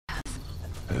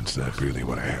That's not really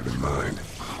what I have in mind.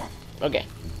 Okay.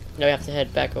 Now we have to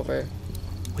head back over.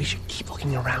 We should keep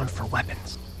looking around for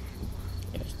weapons.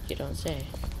 You don't say.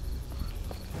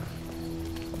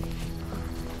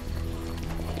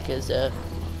 Because,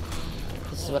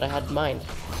 this is what I had in mind.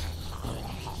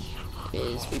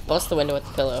 Is we bust the window with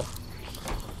the pillow.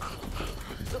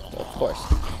 Of course.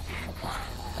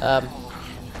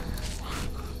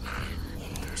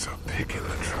 There's a pick in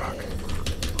the truck.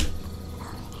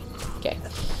 Okay.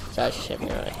 So I should shift me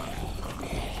right.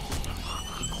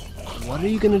 What are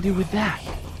you gonna do with that?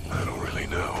 I don't really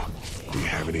know. Do you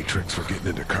have any tricks for getting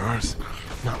into cars?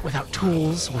 Not without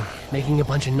tools, or making a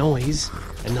bunch of noise,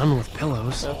 and none with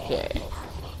pillows. Okay.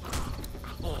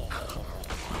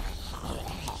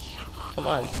 Come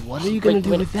on. What are you gonna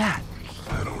do with that?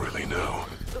 I don't really know.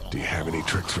 Do you have any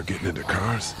tricks for getting into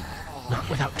cars? Not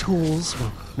without tools,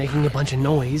 or making a bunch of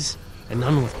noise, and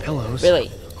none with pillows. Really?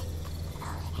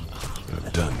 I'm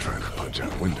done trying to punch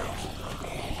out windows.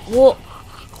 Well,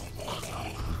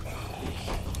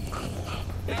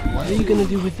 What are you gonna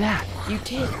do with that? you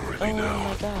did. Really Oh know.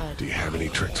 my god. Do you have any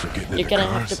tricks for getting You're into gonna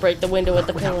cars? have to break the window with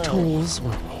the Without pillow. tools, or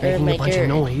making my a bunch God. of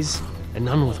noise, and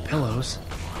none with pillows.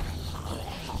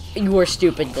 You are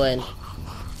stupid, Glenn.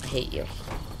 I hate you.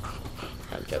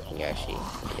 I'm joking. You're actually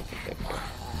a pretty good character.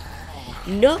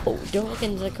 No! Don't look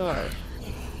into the car.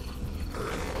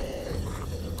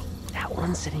 That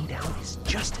one sitting down is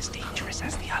just as dangerous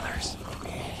as the others.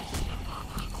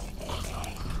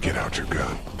 Get out your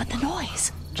gun. But the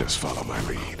noise. Just follow my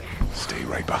lead. Stay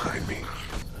right behind me.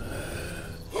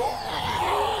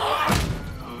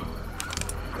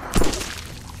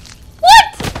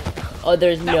 Oh,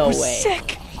 there's no was way.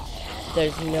 sick.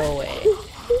 There's no way.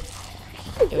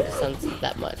 It would have sounded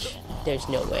that much. There's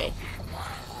no way.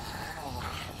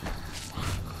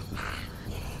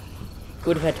 It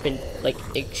would have had to been, like,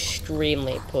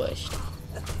 extremely pushed.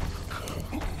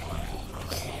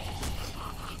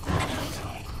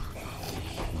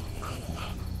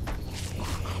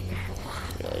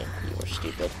 Really? You were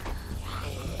stupid.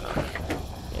 No,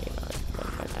 you're not. I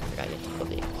forgot you had to pull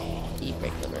the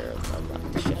e-brake limiter,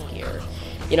 unlock the shift gear.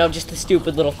 You know, just the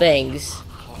stupid little things.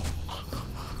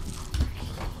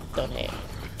 Don't hate.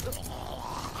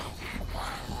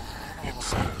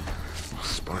 It's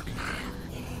sparking.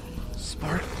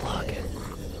 Spark plug.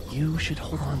 You should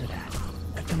hold on to that.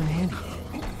 Could come in handy.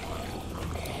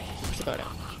 Where's it going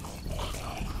now?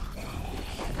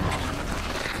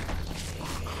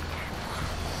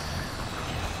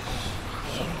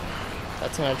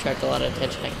 That's gonna attract a lot of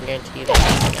attention, I can guarantee you that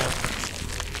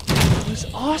right It was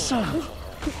awesome! now.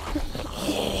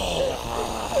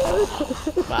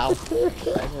 Wow.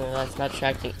 That's not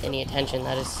attracting any attention,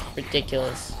 that is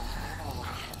ridiculous.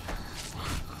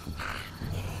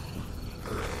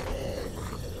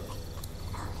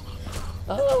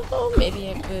 Oh, maybe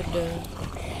I could,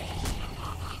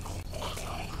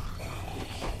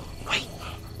 Wait.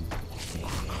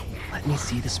 Let me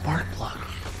see the spark plug.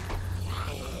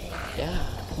 yeah.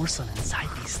 Porcelain inside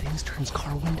these things turns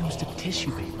car windows to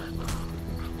tissue paper.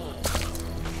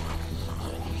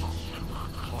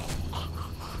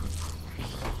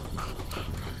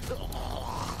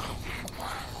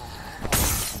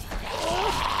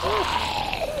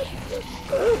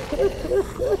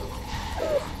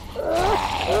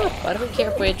 Why do we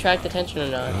care if we attract attention or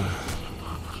not?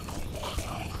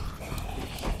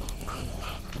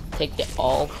 Take the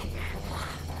all.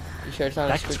 You sure it's not a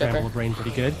That could screwdriver? scramble a brain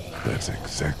pretty good. That's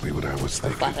exactly what I was A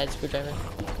thinking. flathead screwdriver.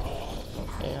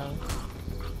 Yeah.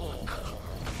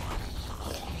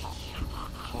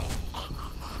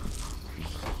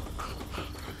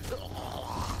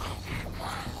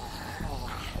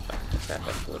 Crap, I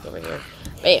have to look over here.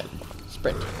 Bam!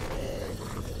 Sprint.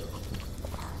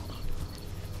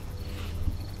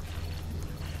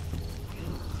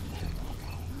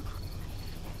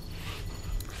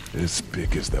 As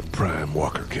big as the prime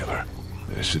walker killer.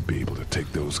 I should be able to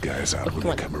take those guys out when come they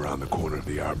on. come around the corner of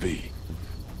the RV.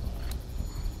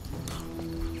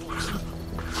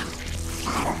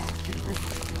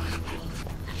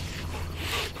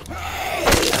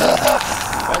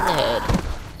 Right in the head.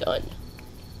 Done.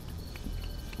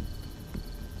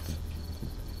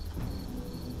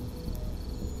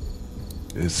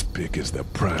 As big as the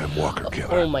prime walker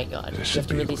killer. Oh my god. I You should have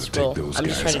to be really able to scroll. take those I'm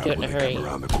just guys trying to do out it in when a they hurry. come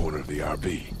around the corner of the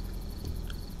RV.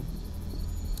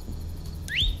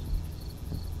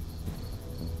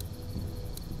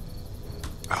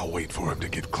 I'll wait for him to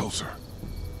get closer.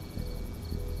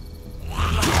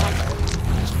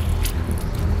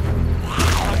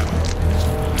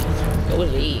 Go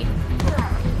Lee.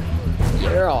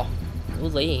 Yeah. Go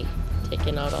Lee.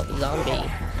 Taking out all the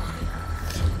zombie.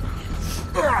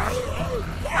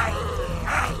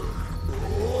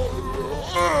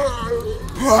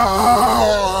 You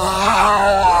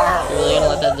really gonna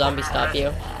let that zombie stop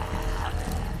you?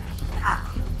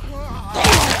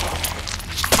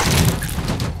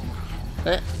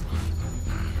 Huh?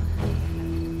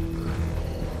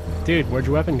 Dude, where'd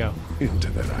your weapon go? Into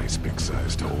that ice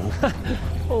pick-sized hole.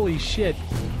 Holy shit.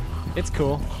 It's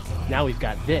cool. Now we've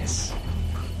got this.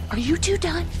 Are you two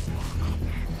done?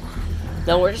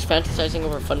 No, we're just fantasizing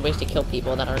over fun ways to kill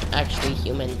people that aren't actually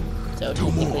human. So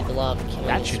technically the law of killing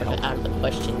That is should sort of help. out of the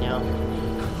question now.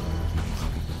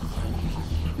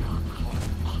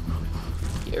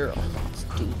 Girl, let's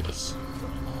do this.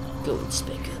 Go and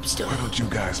spec up Why stuff. don't you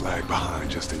guys lag behind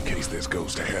just in case this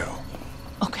goes to hell?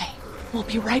 Okay, we'll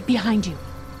be right behind you.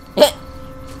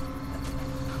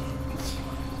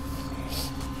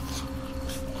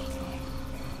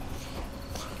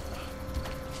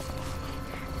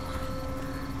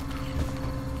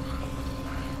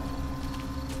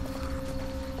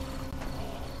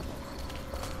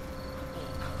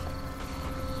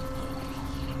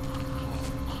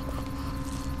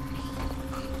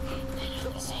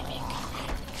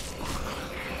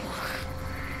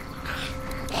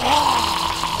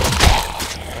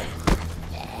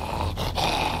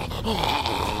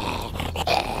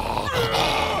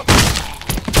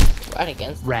 Right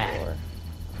against the Rad. door.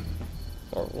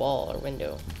 Or wall or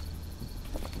window.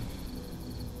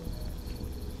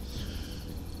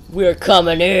 We're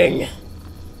coming in.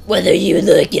 Whether you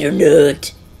like it or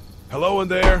not. Hello in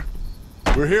there.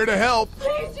 We're here to help.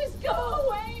 Please just go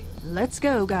away. Let's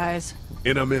go, guys.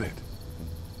 In a minute.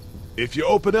 If you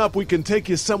open up, we can take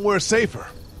you somewhere safer.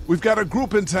 We've got a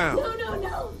group in town. No, no,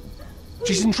 no.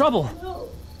 She's in trouble. No.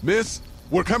 Miss,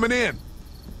 we're coming in.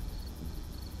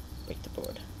 Break the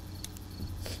board.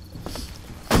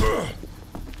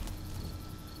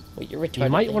 Well, you're retarded. You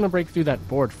might then. want to break through that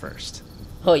board first.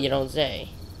 Oh, you don't say.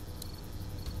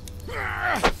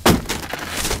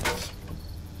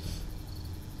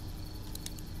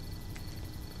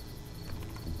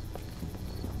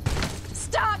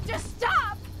 Stop, just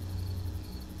stop.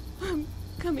 I'm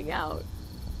coming out.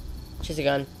 She's a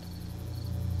gun.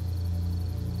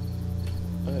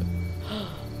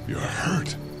 You're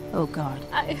hurt. Oh, God.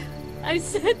 I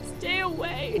said stay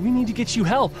away. We need to get you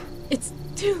help. It's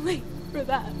too late for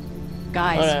that.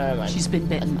 Guys, Oh, no, never mind. she's been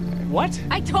bitten. What?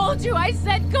 I told you, I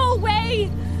said go away.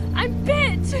 I'm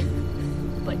bit.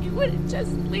 But you wouldn't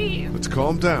just leave. Let's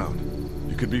calm down.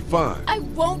 You could be fine. I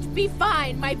won't be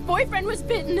fine. My boyfriend was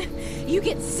bitten. You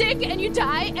get sick and you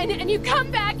die, and you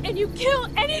come back and you kill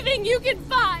anything you can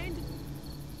find.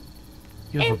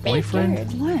 You have a And be boyfriend? cured.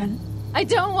 Glenn, I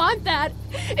don't want that.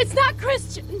 It's not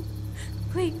Christian.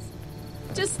 Please,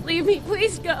 just leave me.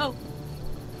 Please go.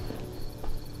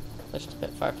 Which is a bit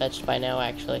far-fetched by now,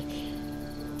 actually.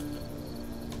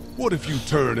 What if you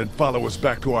turn and follow us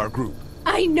back to our group?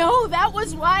 I know that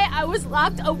was why I was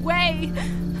locked away.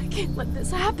 I can't let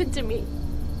this happen to me.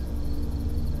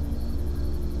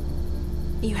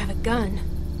 You have a gun.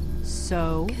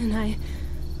 so Can I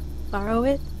borrow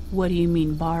it? what do you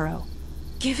mean borrow?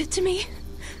 Give it to me.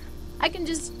 I can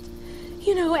just,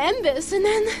 end this, and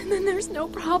then there's no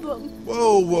problem.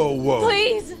 Whoa, whoa, whoa.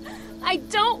 Please, I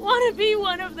don't want to be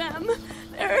one of them.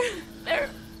 They're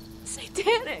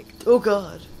satanic. Oh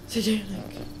God. Satanic.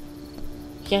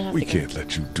 Can't have We the gun. can't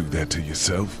let you do that to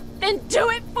yourself. Then do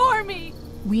it for me.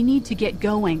 We need to get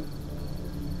going.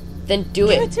 Then do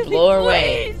Give it. it to me, Blow her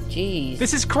away. please. Jeez.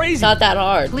 This is crazy. It's not that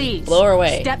hard. Please, Blow her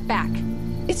away. step back.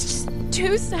 It's just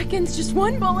 2 seconds, just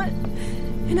one bullet,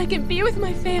 and I can be with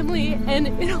my family, and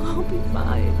it'll all be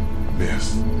fine.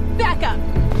 Miss, Back up,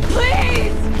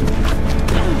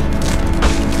 please.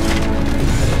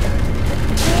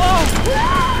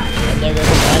 And there goes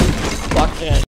the gun.